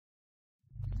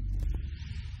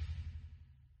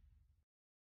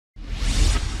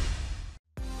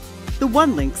The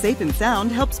OneLink Safe and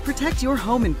Sound helps protect your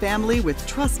home and family with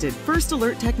trusted First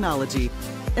Alert technology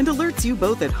and alerts you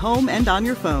both at home and on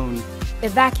your phone.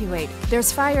 Evacuate.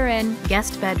 There's fire in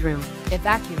guest bedroom.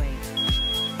 Evacuate.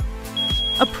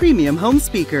 A premium home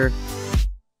speaker.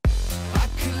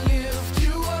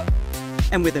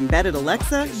 And with embedded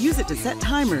Alexa, use it to set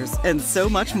timers and so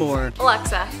much more.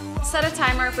 Alexa, set a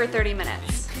timer for 30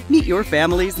 minutes. Meet your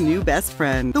family's new best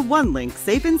friend, the OneLink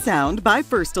Safe and Sound by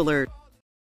First Alert.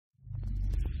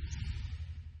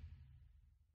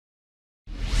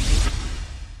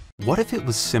 What if it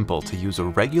was simple to use a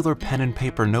regular pen and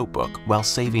paper notebook while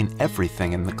saving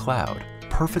everything in the cloud,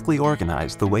 perfectly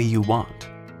organized the way you want?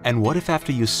 And what if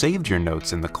after you saved your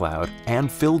notes in the cloud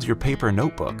and filled your paper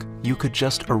notebook, you could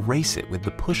just erase it with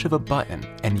the push of a button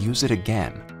and use it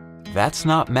again? That's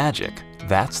not magic,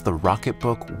 that's the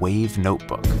Rocketbook Wave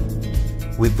Notebook.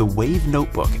 With the Wave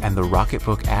Notebook and the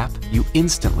Rocketbook app, you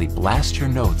instantly blast your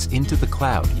notes into the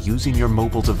cloud using your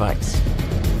mobile device.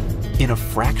 In a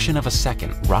fraction of a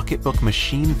second, Rocketbook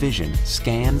Machine Vision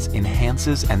scans,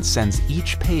 enhances, and sends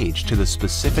each page to the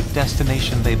specific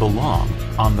destination they belong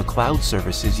on the cloud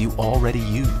services you already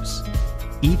use.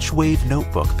 Each Wave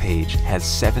Notebook page has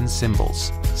 7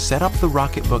 symbols. Set up the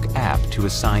Rocketbook app to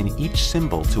assign each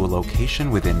symbol to a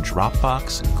location within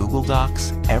Dropbox, Google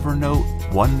Docs, Evernote,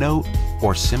 OneNote,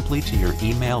 or simply to your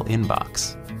email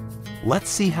inbox. Let's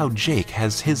see how Jake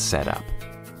has his set up.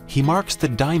 He marks the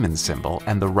diamond symbol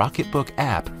and the Rocketbook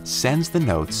app sends the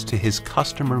notes to his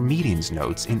customer meetings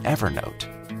notes in Evernote.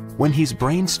 When he's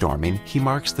brainstorming, he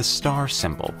marks the star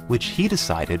symbol, which he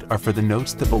decided are for the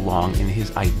notes that belong in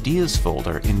his ideas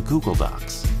folder in Google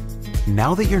Docs.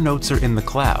 Now that your notes are in the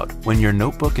cloud, when your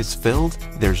notebook is filled,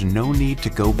 there's no need to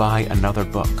go buy another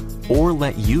book or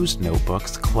let used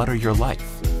notebooks clutter your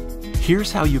life.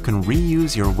 Here's how you can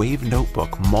reuse your Wave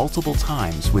Notebook multiple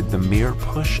times with the mere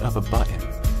push of a button.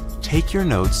 Take your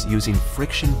notes using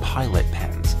Friction Pilot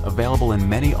pens, available in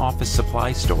many office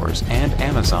supply stores and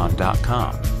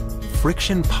Amazon.com.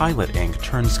 Friction Pilot ink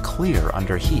turns clear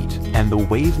under heat, and the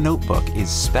Wave Notebook is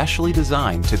specially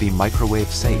designed to be microwave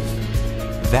safe.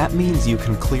 That means you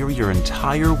can clear your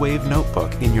entire Wave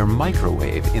Notebook in your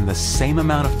microwave in the same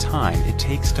amount of time it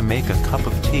takes to make a cup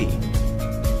of tea.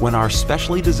 When our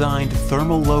specially designed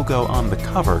thermal logo on the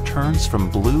cover turns from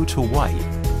blue to white,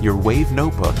 your Wave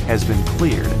Notebook has been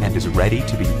cleared and is ready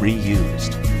to be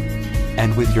reused.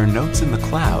 And with your notes in the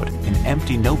cloud, an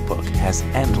empty notebook has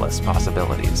endless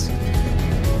possibilities.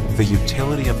 The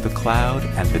utility of the cloud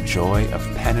and the joy of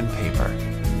pen and paper.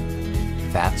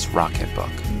 That's Rocketbook.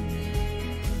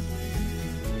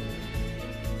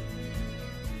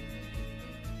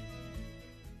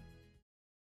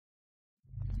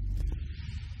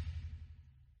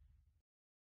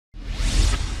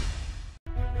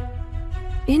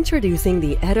 Introducing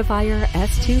the Edifier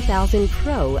S2000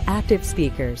 Pro active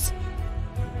speakers.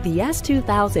 The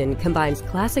S2000 combines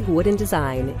classic wooden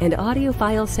design and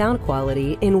audiophile sound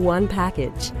quality in one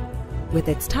package. With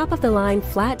its top-of-the-line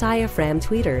flat diaphragm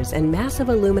tweeters and massive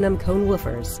aluminum cone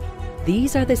woofers,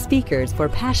 these are the speakers for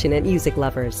passionate music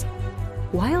lovers.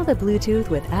 While the Bluetooth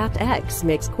with aptX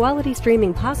makes quality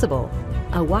streaming possible,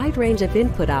 a wide range of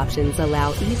input options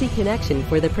allow easy connection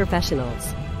for the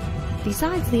professionals.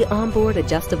 Besides the onboard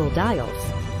adjustable dials,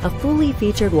 a fully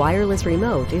featured wireless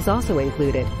remote is also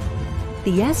included.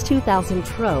 The S2000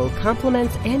 Pro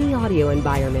complements any audio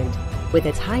environment with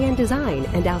its high-end design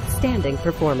and outstanding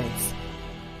performance.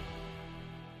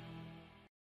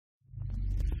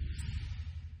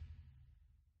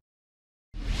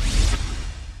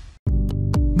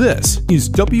 This is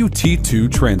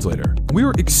WT2 Translator.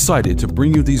 We're excited to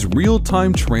bring you these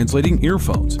real-time translating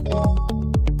earphones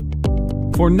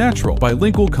for natural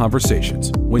bilingual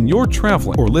conversations. When you're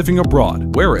traveling or living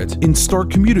abroad, wear it and start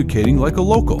communicating like a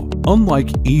local. Unlike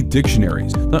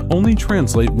e-dictionaries that only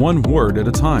translate one word at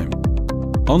a time.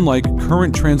 Unlike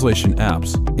current translation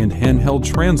apps and handheld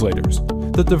translators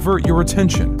that divert your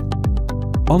attention.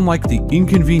 Unlike the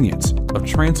inconvenience of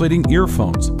translating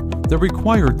earphones that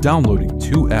require downloading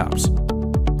 2 apps.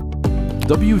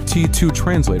 WT2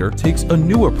 Translator takes a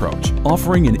new approach,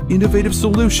 offering an innovative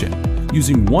solution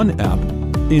using one app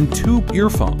in 2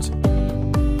 earphones.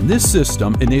 This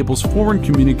system enables foreign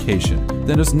communication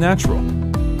that is natural,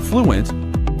 fluent,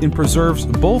 and preserves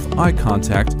both eye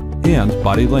contact and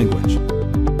body language.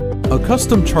 A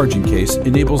custom charging case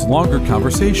enables longer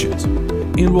conversations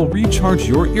and will recharge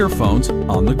your earphones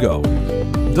on the go.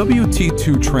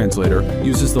 WT2 Translator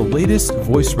uses the latest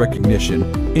voice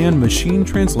recognition and machine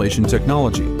translation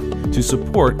technology to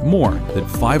support more than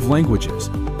 5 languages.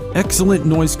 Excellent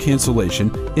noise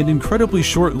cancellation and incredibly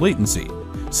short latency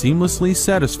seamlessly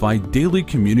satisfy daily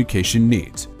communication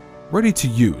needs. Ready to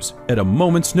use at a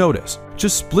moment's notice.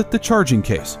 Just split the charging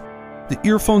case. The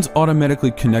earphones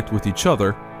automatically connect with each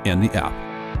other and the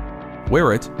app.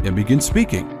 Wear it and begin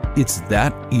speaking. It's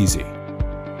that easy.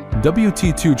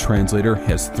 WT2 Translator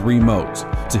has 3 modes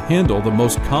to handle the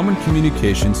most common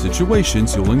communication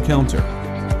situations you'll encounter.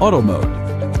 Auto mode,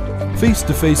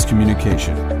 face-to-face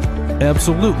communication,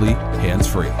 absolutely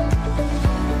hands-free.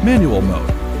 Manual mode.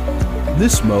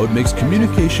 This mode makes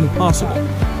communication possible,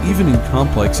 even in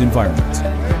complex environments.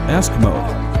 Ask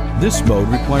mode. This mode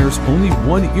requires only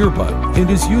one earbud and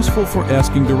is useful for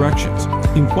asking directions,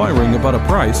 inquiring about a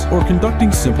price, or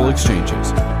conducting simple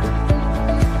exchanges.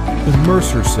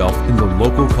 Immerse yourself in the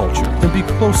local culture and be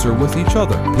closer with each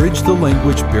other. Bridge the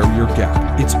language barrier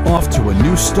gap. It's off to a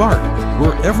new start.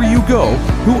 Wherever you go,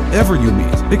 whoever you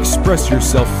meet, express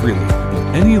yourself freely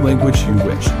in any language you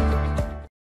wish.